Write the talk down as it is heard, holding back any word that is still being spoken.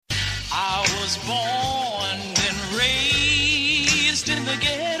I was born and raised in the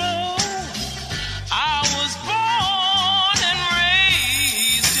ghetto. I was born and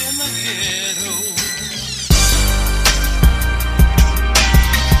raised in the ghetto.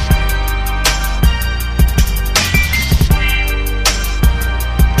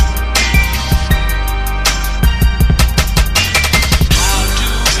 How do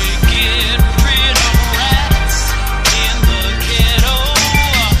we get rid of rats in the ghetto?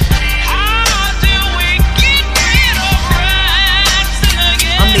 How do we get rid of rats in the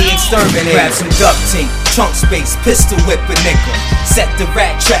ghetto? I'm the exterminator. Grab some duct tape, trunk space, pistol whip a nigga. Set the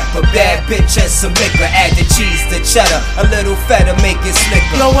rat trap, a bad bitch and some liquor. Add the cheese, the cheddar, a little feta, make it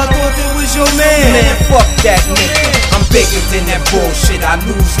slicker. Yo, I thought that was your man. Man, fuck that nigga. I'm bigger than that bullshit, I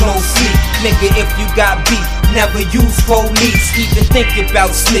lose no sleep. Nigga, if you got beef, never use police. Even think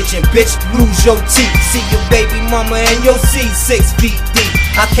about snitching, bitch, lose your teeth. See your baby mama and your seed 6 feet deep.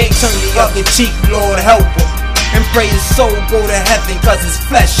 I can't turn the other cheek, Lord help him. And pray his soul go to heaven, cause his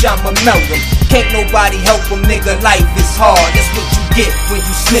flesh I'ma melt him. Can't nobody help him, nigga, life is hard. That's what you get when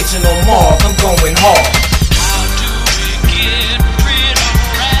you snitching on Marv, I'm going hard. How do we get rid of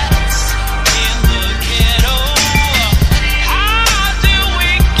rats in the ghetto? How do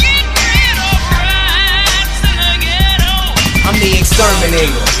we get rid of rats in the ghetto? I'm the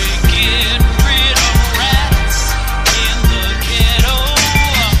exterminator. We get rid of rats in the ghetto.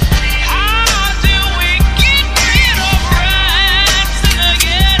 How do we get rid of rats in the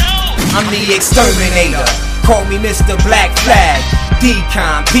ghetto? I'm the exterminator. Call me Mr. Black Flag.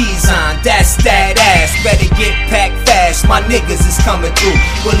 Decon, Pizon, that's that ass. Better get packed fast, my niggas is coming through.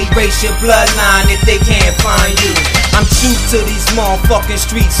 Will erase your bloodline if they can't find you. I'm true to these motherfucking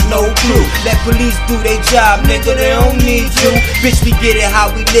streets, no clue. Let police do their job, nigga, they don't need you. Bitch, we get it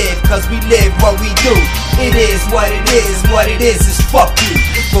how we live, cause we live what we do. It is what it is fuck you.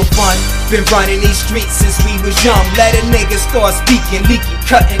 For fun, been running these streets since we was young. Let a nigga start speaking, leaky,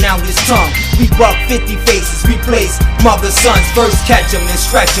 cutting out his tongue. We buck 50 faces, replace mother sons. First catch 'em, then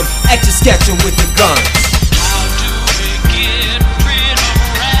stretch 'em, etch a sketch 'em with the guns. How do we get rid of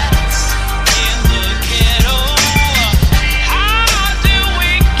rats in the ghetto? How do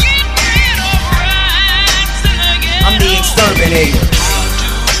we get rid of rats in the ghetto? I'm the exterminator. How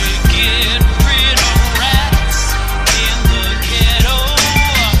do we get rid of rats in the ghetto?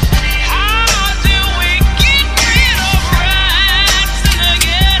 How do we get rid of rats in the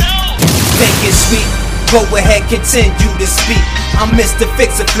ghetto? Think it's sweet, go ahead, continue to speak. I'm Mr.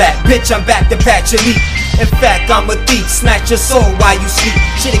 Fix-A-Flat, bitch, I'm back to patch your leak. In fact, I'm a thief, snatch your soul while you sleep.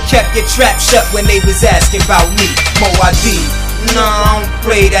 Should've kept your trap shut when they was asking about me. Moadib, nah, I don't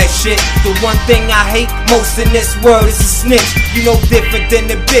play that shit. The one thing I hate most in this world is a snitch. You know different than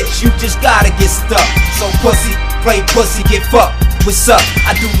the bitch, you just gotta get stuck. So pussy, play pussy, get fucked. What's up?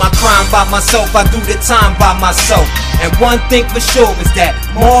 I do my crime by myself, I do the time by myself. And one thing for sure is that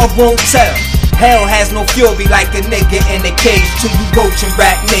Marv won't tell. Hell has no fury like a nigga in a cage. To you roach and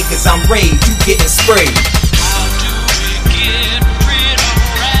rat niggas, I'm rage, you getting sprayed. How do we get rid of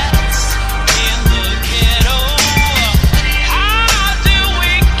rats in the ghetto? How do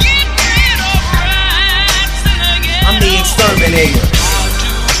we get rid of rats in the ghetto? I'm the exterminator. How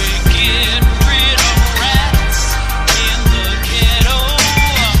do we get rid of rats in the ghetto?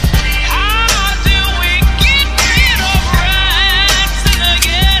 How do we get rid of rats in the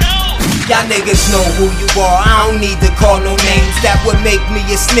ghetto? Y'all niggas know who you are, I don't need to call no names. That would make me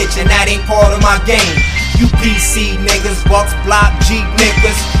a snitch and that ain't part of my game. You PC niggas, Bucks, Block, Jeep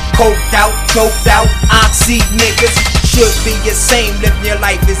niggas, coked out, doped out, oxy niggas. Should be the same, living your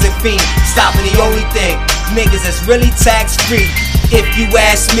life as a fiend. Stopping the only thing, niggas that's really tax free. If you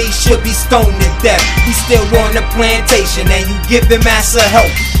ask me, should be stoned to death. We still on the plantation and you giving massa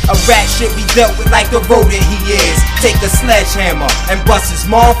help. A rat should be dealt with like the rodent he is. Take a sledgehammer and bust his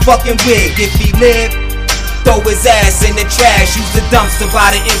motherfucking wig. If he live, throw his ass in the trash. Use the dumpster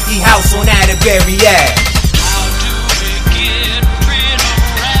by the empty house on Atterbury Ave.